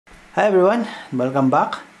Hi everyone, welcome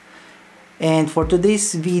back. And for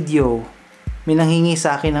today's video, may nanghingi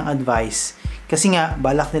sa akin ng advice. Kasi nga,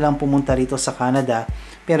 balak nilang pumunta rito sa Canada,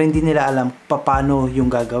 pero hindi nila alam paano yung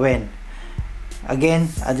gagawin.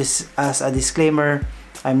 Again, as a disclaimer,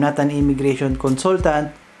 I'm not an immigration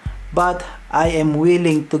consultant, but I am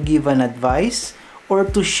willing to give an advice or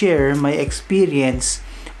to share my experience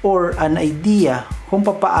or an idea kung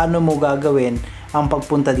paano mo gagawin ang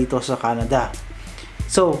pagpunta dito sa Canada.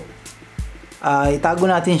 So, itago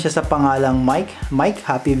natin siya sa pangalang Mike. Mike,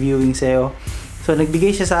 happy viewing sa'yo. So,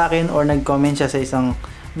 nagbigay siya sa akin or nag-comment siya sa isang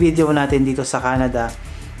video natin dito sa Canada.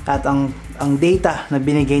 At ang data na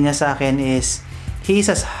binigay niya sa akin is he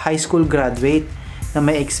is a high school graduate na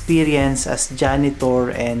may experience as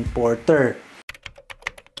janitor and porter.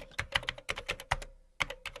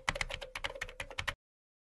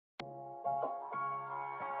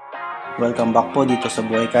 Welcome back po dito sa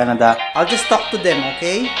Buhay, Canada. I'll just talk to them,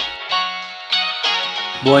 okay?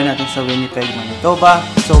 Buhay natin sa Winnipeg, Manitoba.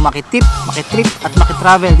 So makitrip at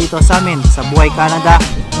makitravel dito sa amin sa Buhay, Canada.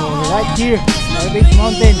 So right here, Arbage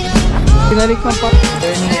Mountain. Pinalikman pa.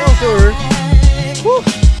 Turning over. Woo!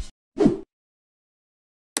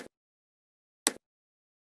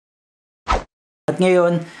 At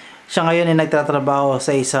ngayon, siya ngayon ay nagtatrabaho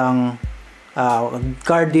sa isang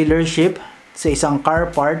car dealership, sa isang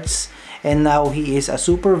car parts, and now he is a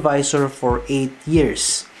supervisor for 8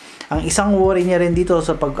 years. Ang isang worry niya rin dito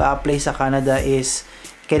sa pag-apply sa Canada is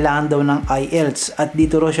kailangan daw ng IELTS at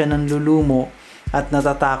dito raw siya nanlulumo at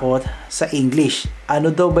natatakot sa English.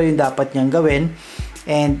 Ano daw ba yung dapat niyang gawin?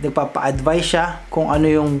 And nagpapa-advise siya kung ano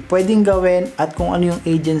yung pwedeng gawin at kung ano yung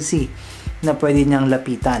agency na pwede niyang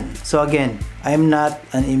lapitan. So again, I'm not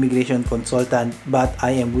an immigration consultant, but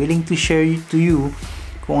I am willing to share to you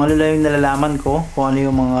kung ano lang yung nalalaman ko, kung ano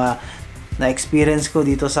yung mga na-experience ko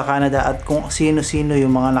dito sa Canada at kung sino-sino yung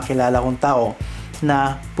mga nakilala kong tao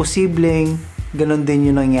na posibleng ganun din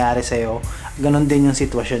yung nangyari sa'yo, ganun din yung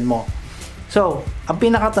sitwasyon mo. So, ang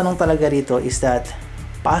pinakatanong talaga rito is that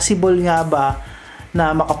possible nga ba na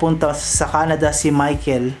makapunta sa Canada si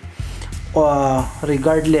Michael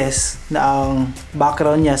regardless na ang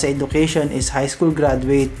background niya sa education is high school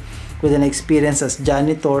graduate with an experience as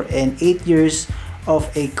janitor and 8 years of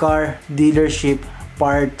a car dealership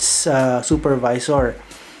parts supervisor.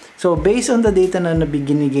 So based on the data na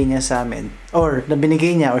nabinigay niya sa amin or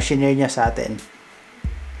nabinigay niya or shinare niya sa atin,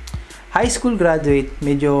 high school graduate,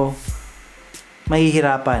 medyo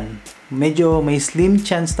mahihirapan, medyo may slim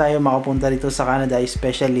chance tayo makapunta dito sa Canada,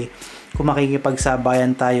 especially kung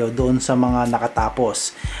makikipagsabayan tayo doon sa mga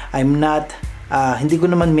nakatapos. I'm not hindi ko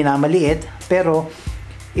naman minamaliit, pero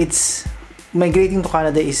migrating to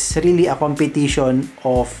Canada is really a competition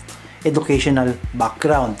of educational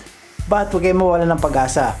background. But huwag kayo mawala ng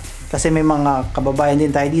pag-asa kasi may mga kababayan din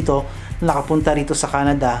tayo dito na nakapunta rito sa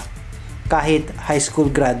Canada kahit high school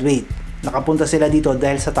graduate. Nakapunta sila dito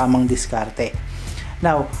dahil sa tamang diskarte.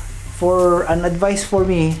 Now, for an advice for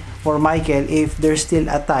me, for Michael, if there's still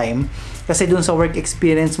a time, kasi dun sa work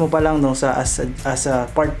experience mo pa lang no, as a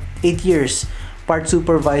part 8 years, part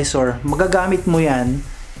supervisor, magagamit mo yan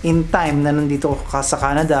in time na nandito ka sa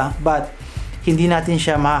Canada, but hindi natin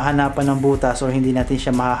siya mahahanapan ng butas or hindi natin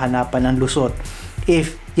siya mahahanapan ng lusot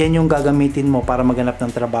if yan yung gagamitin mo para maghanap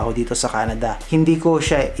ng trabaho dito sa Canada. Hindi ko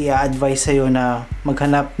siya i-advise sa'yo na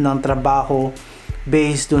maghanap ng trabaho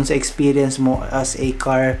based dun sa experience mo as a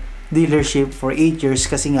car dealership for 8 years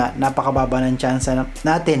kasi nga napakababa ng chance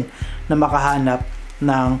natin na makahanap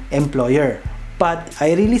ng employer. But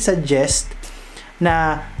I really suggest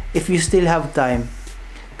na if you still have time,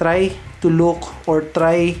 try to look or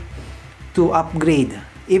try to upgrade.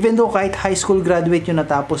 Even though kahit high school graduate yung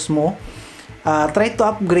natapos mo, try to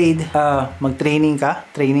upgrade. Mag-training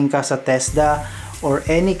ka sa TESDA or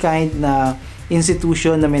any kind na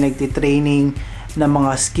institution na may nagtitraining ng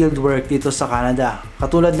mga skilled work dito sa Canada.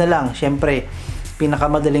 Katulad na lang, syempre,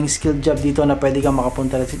 pinakamadaling skilled job dito na pwede kang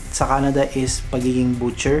makapunta sa Canada is pagiging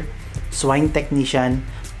butcher, swine technician,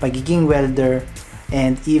 pagiging welder,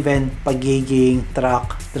 and even pagiging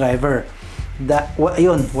truck driver.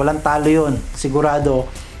 Ayun, walang talo yun. Sigurado,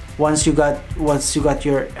 once you got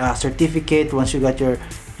your certificate, once you got your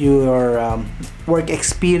work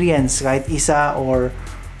experience, kahit isa or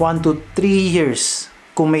 1 to 3 years,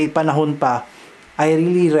 kung may panahon pa, I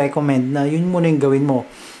really recommend na yun muna yung gawin mo.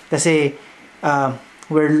 Kasi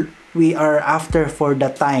we are after for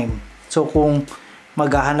the time. So kung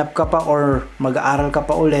maghahanap ka pa or mag-aaral ka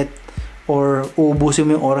pa ulit or uubusin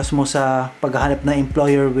mo yung oras mo sa paghahanap ng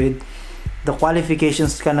employer with the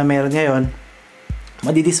qualifications ka na meron ngayon,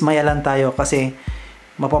 madidismaya lang tayo kasi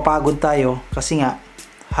mapapagod tayo kasi nga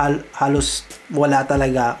halos wala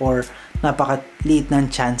talaga or napakaliit ng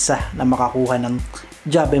tsansa na makakuha ng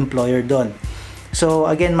job employer doon. So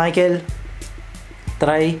again, Michael,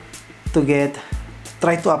 try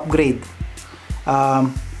to upgrade.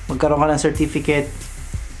 Magkaroon ka ng certificate,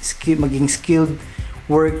 maging skilled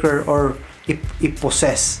worker, or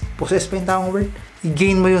i-possess pa yung tamang word,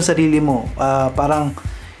 i-gain mo yung sarili mo. Parang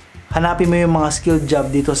hanapin mo yung mga skilled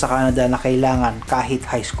job dito sa Canada na kailangan kahit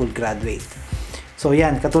high school graduate. So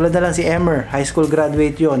yan, katulad na lang si Emer, high school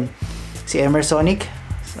graduate yon. Si Emer Sonic,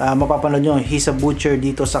 mapapanood nyo, he's a butcher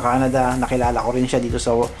dito sa Canada. Nakilala ko rin siya dito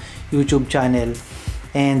sa YouTube channel.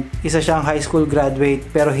 And isa siyang high school graduate,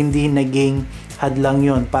 pero hindi naging hadlang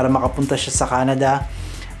yon para makapunta siya sa Canada.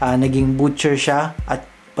 Naging butcher siya, at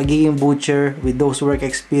pagiging butcher with those work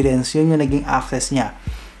experience, yun yung naging access niya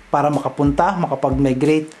para makapunta,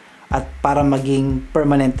 makapag-migrate, at para maging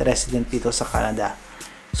permanent resident dito sa Canada.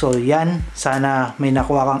 So yan, sana may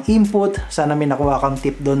nakuha kang input, sana may nakuha kang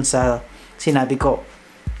tip doon sa sinabi ko.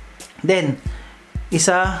 Then,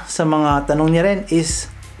 isa sa mga tanong niya rin is,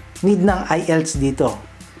 need ng IELTS dito.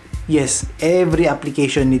 Yes, every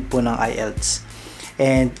application need po ng IELTS.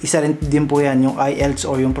 And isa rin din po yan, yung IELTS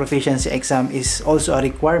or yung proficiency exam is also a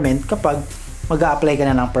requirement kapag mag-a-apply ka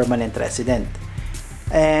na ng permanent resident.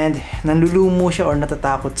 And nanlulumo siya or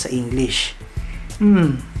natatakot sa English.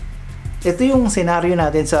 Ito yung scenario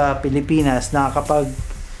natin sa Pilipinas na kapag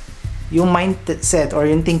yung mindset or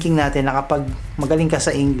yung thinking natin na kapag magaling ka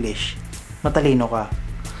sa English, matalino ka.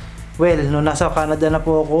 Well, nung nasa Canada na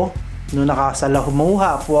po ako, nung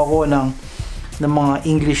nakasalamuha po ako ng mga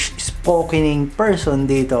English spokening person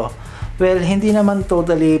dito, well, hindi naman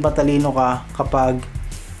totally matalino ka kapag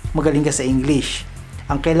magaling ka sa English.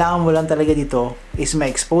 Ang kailangan mo lang talaga dito is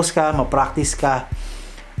ma-expose ka, ma-practice ka,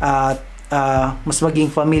 at mas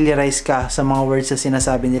maging familiarize ka sa mga words na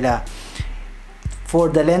sinasabi nila.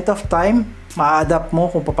 For the length of time, ma-adapt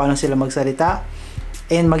mo kung paano sila magsalita,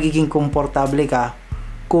 and magiging komportable ka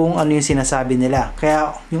kung ano yung sinasabi nila.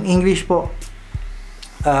 Kaya yung English po,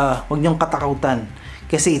 huwag niyong katakutan,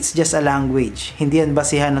 kasi it's just a language. Hindi yan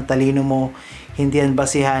basihan ng talino mo, hindi yan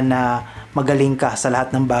basihan na magaling ka sa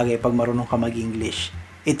lahat ng bagay pag marunong ka mag-English.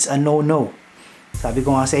 It's a no-no. Sabi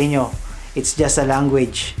ko nga sa inyo, it's just a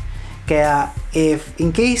language. Kaya if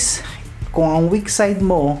in case kung ang weak side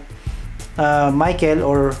mo, Michael,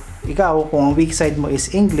 or ikaw, kung ang weak side mo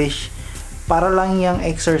is English, para lang yung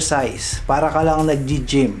exercise, para ka lang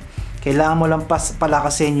nag-gym. Kailangan mo lang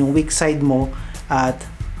palakasin yung weak side mo, at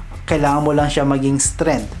kailangan mo lang siya maging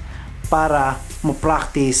strength para mo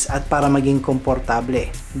practice at para maging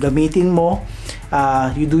komportable. Gamitin mo,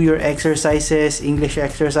 you do your exercises, English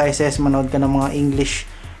exercises, manood ka ng mga English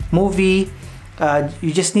movie.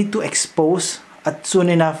 You just need to expose, at soon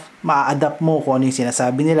enough ma-adapt mo kung ano yung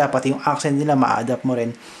sinasabi nila, pati yung accent nila ma-adapt mo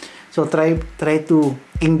rin. So try to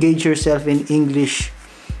engage yourself in English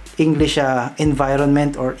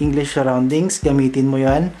environment or English surroundings. Gamitin mo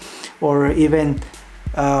yan. Or even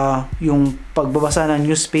yung pagbabasa ng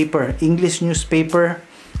newspaper, English newspaper,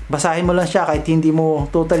 basahin mo lang siya kahit hindi mo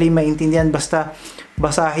totally maintindihan, basta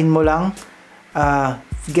basahin mo lang,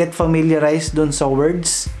 get familiarized dun sa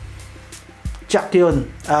words. Check yun,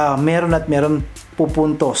 meron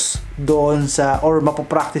pupuntos doon sa, or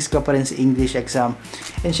mapapractice ka pa rin sa English exam.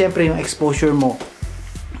 And syempre yung exposure mo,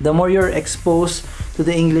 the more you're exposed to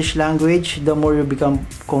the English language, the more you become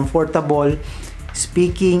comfortable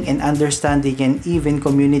speaking and understanding and even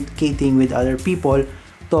communicating with other people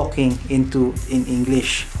talking in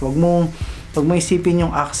English. Wag mo isipin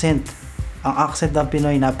yung accent. Ang accent ng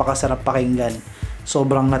Pinoy napakasarap pakinggan.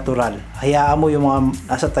 Sobrang natural. Hayaan mo yung mga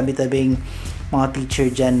nasa tabi-tabing mga teacher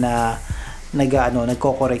dyan na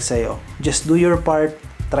nagko-correct sa'yo. Just do your part.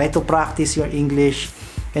 Try to practice your English,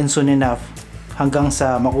 and soon enough, hanggang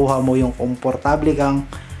sa makuha mo yung komportable kang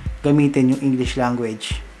gamitin yung English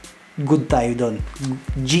language, good tayo doon.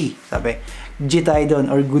 G tayo doon,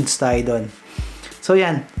 or goods tayo doon. So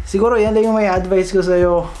yan, siguro yan lang yung may advice ko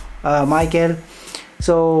sa'yo, Michael.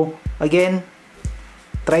 So again,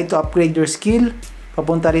 try to upgrade your skill,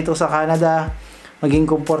 papunta rito sa Canada, maging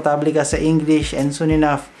komportable ka sa English, and soon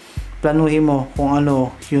enough, planuhin mo kung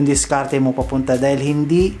ano yung diskarte mo papunta, dahil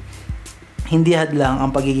hindi hadlang ang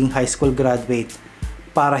pagiging high school graduate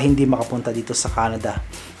para hindi makapunta dito sa Canada.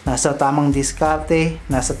 Nasa tamang diskarte,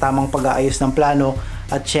 nasa tamang pag-aayos ng plano,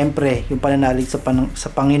 at syempre yung pananalig sa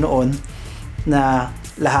Panginoon na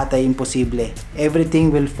lahat ay imposible. Everything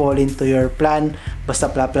will fall into your plan, basta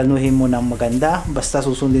planuhin mo ng maganda, basta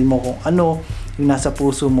susundin mo kung ano yung nasa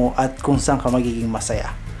puso mo at kung saan ka magiging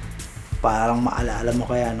masaya. Parang maalala mo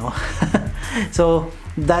kaya, no? So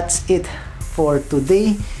that's it for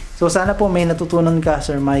today. So sana po may natutunan ka,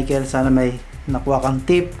 Sir Michael. Sana may nakuha kang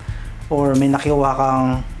tip or may nakuha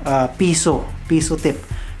kang piso tip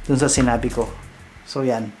dun sa sinabi ko. So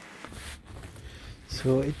yan.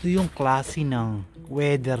 So ito yung klase ng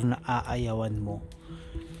weather na aayawan mo.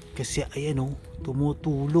 Kasi ayan o,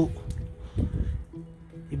 tumutulo.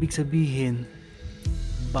 Ibig sabihin,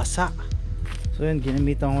 basa. So yan,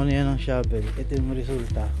 ginamitan ko na yan ng shovel. Ito yung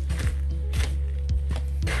resulta.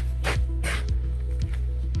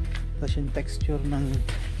 Tapos yung texture ng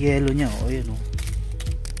yellow niya, o yan o.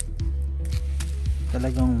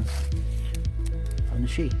 Talagang ano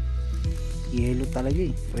siya eh, yellow talaga eh.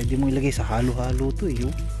 Pwede mo ilagay sa halo-halo to eh.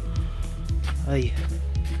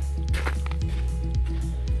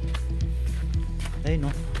 Ay no,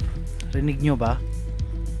 rinig nyo ba?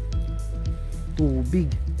 Tubig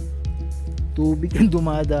ang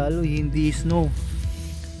dumadalo, hindi snow.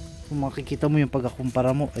 Kung makikita mo yung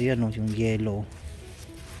pagkakumpara mo, ayan o, yung yellow.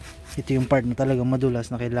 Ito yung part na talagang madulas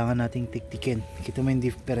na kailangan nating tiktikin. Kita mo yung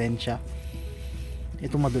diferensya.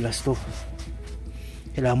 Ito madulas to.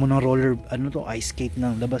 Kailangan mo ng roller, ano to, ice skate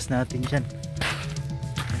ng labas natin dyan.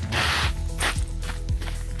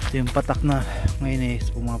 Ito yung patak na ngayon is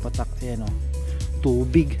pumapatak. Ayan o,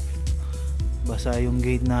 tubig. Basa yung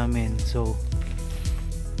gate namin. So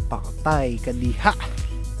pakatay kadiha.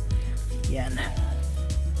 Yan.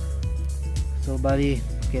 So bali,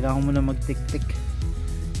 kailangan mo na magtik-tik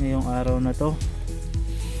ngayong araw na to.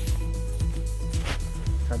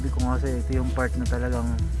 Sabi ko nga sa'yo, ito yung part na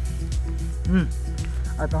talagang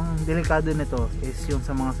at ang delikado nito is yung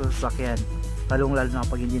sa mga sasakyan, lalong lalo na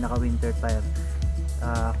kapag hindi naka winter tire.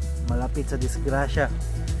 Malapit sa disgrasya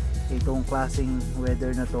itong klaseng weather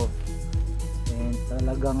na to. And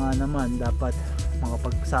talaga nga naman dapat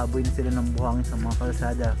makapagsaboy na sila ng buhangin sa mga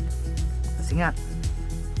kalsada kasi nga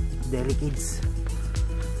delicates.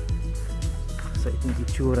 So ito yung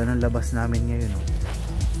itsura ng labas namin ngayon oh.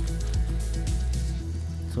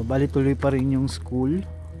 So bali tuloy pa rin yung school.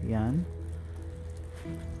 Yan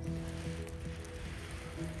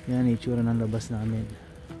itsura ng labas namin.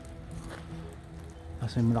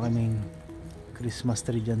 Kasi malaki may Christmas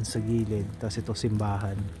tree dyan sa gilid. Tapos ito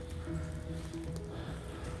simbahan.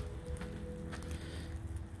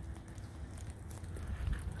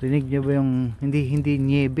 Rinig niyo ba yung hindi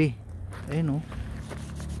niebe? Ayun oh.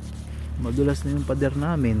 Madulas na yung pader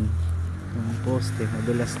namin. Yung poste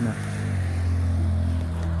madulas na.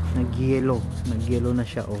 Nag-yellow na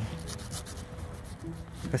siya oh.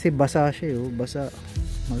 Kasi basa siya oh, basa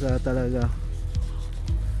talaga.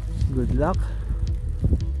 Good luck.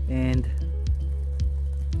 And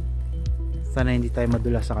sana hindi tayo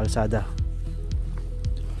madulas sa kalsada.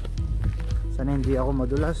 Sana hindi ako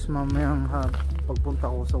madulas mamayang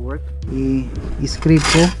pagpunta ko sa work. I-scrape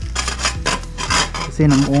ko kasi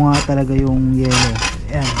namuunga talaga yung yellow.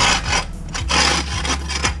 Ayan.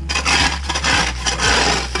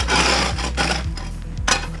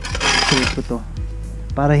 Scrape ko to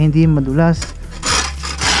para hindi madulas.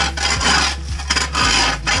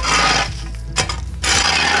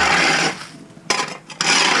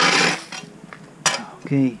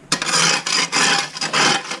 Okay.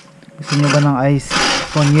 Gusto nyo ba ng ice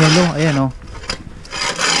con yellow? Ayan o.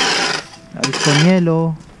 Ice con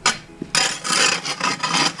yellow.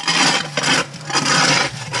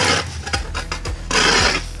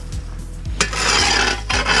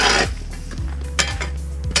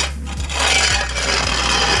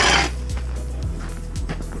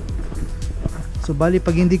 So bali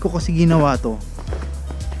pag hindi ko kasi ginawa to,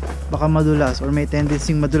 baka madulas or may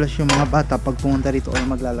tendency madulas yung mga bata pag pumunta rito or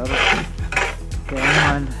maglalaro. Kaya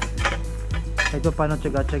naman kahit pa paano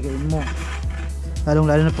tsaga-tsagain mo, lalong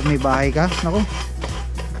lalo na pag may bahay ka. Naku,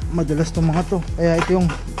 madulas tong mga to. Kaya ito yung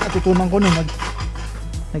natutunan ko nung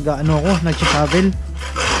nag-travel.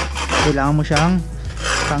 Kailangan mo siyang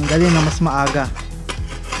tanggalin na mas maaga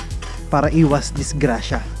para iwas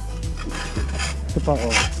disgrasya. Ito pa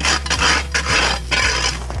oh.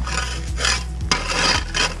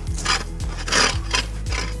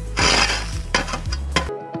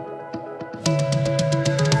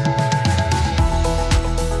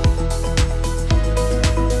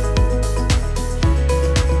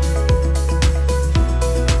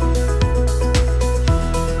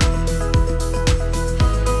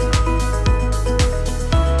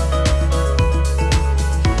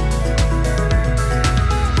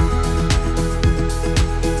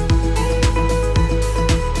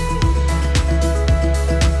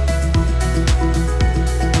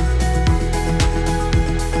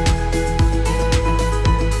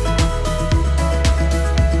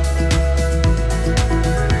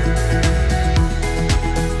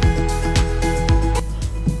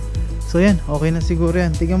 So yan, okay na siguro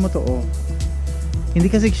yan. Tingnan mo to, oh.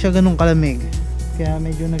 Hindi kasi siya ganun kalamig. Kaya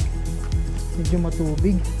medyo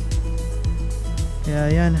matubig.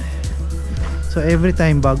 Kaya yan. So every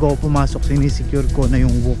time bago ako pumasok, sinisecure ko na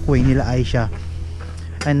yung walkway nila Aisha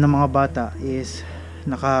and ng mga bata is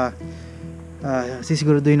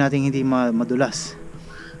sisiguraduhin natin hindi madulas.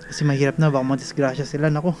 Kasi mahirap na, baka madisgrasya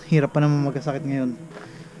sila. Naku, hirap pa naman magkasakit ngayon.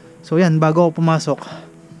 So yan, bago ako pumasok,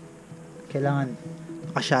 kailangan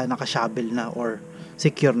naka-shovel na or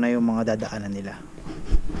secure na yung mga dadaanan nila.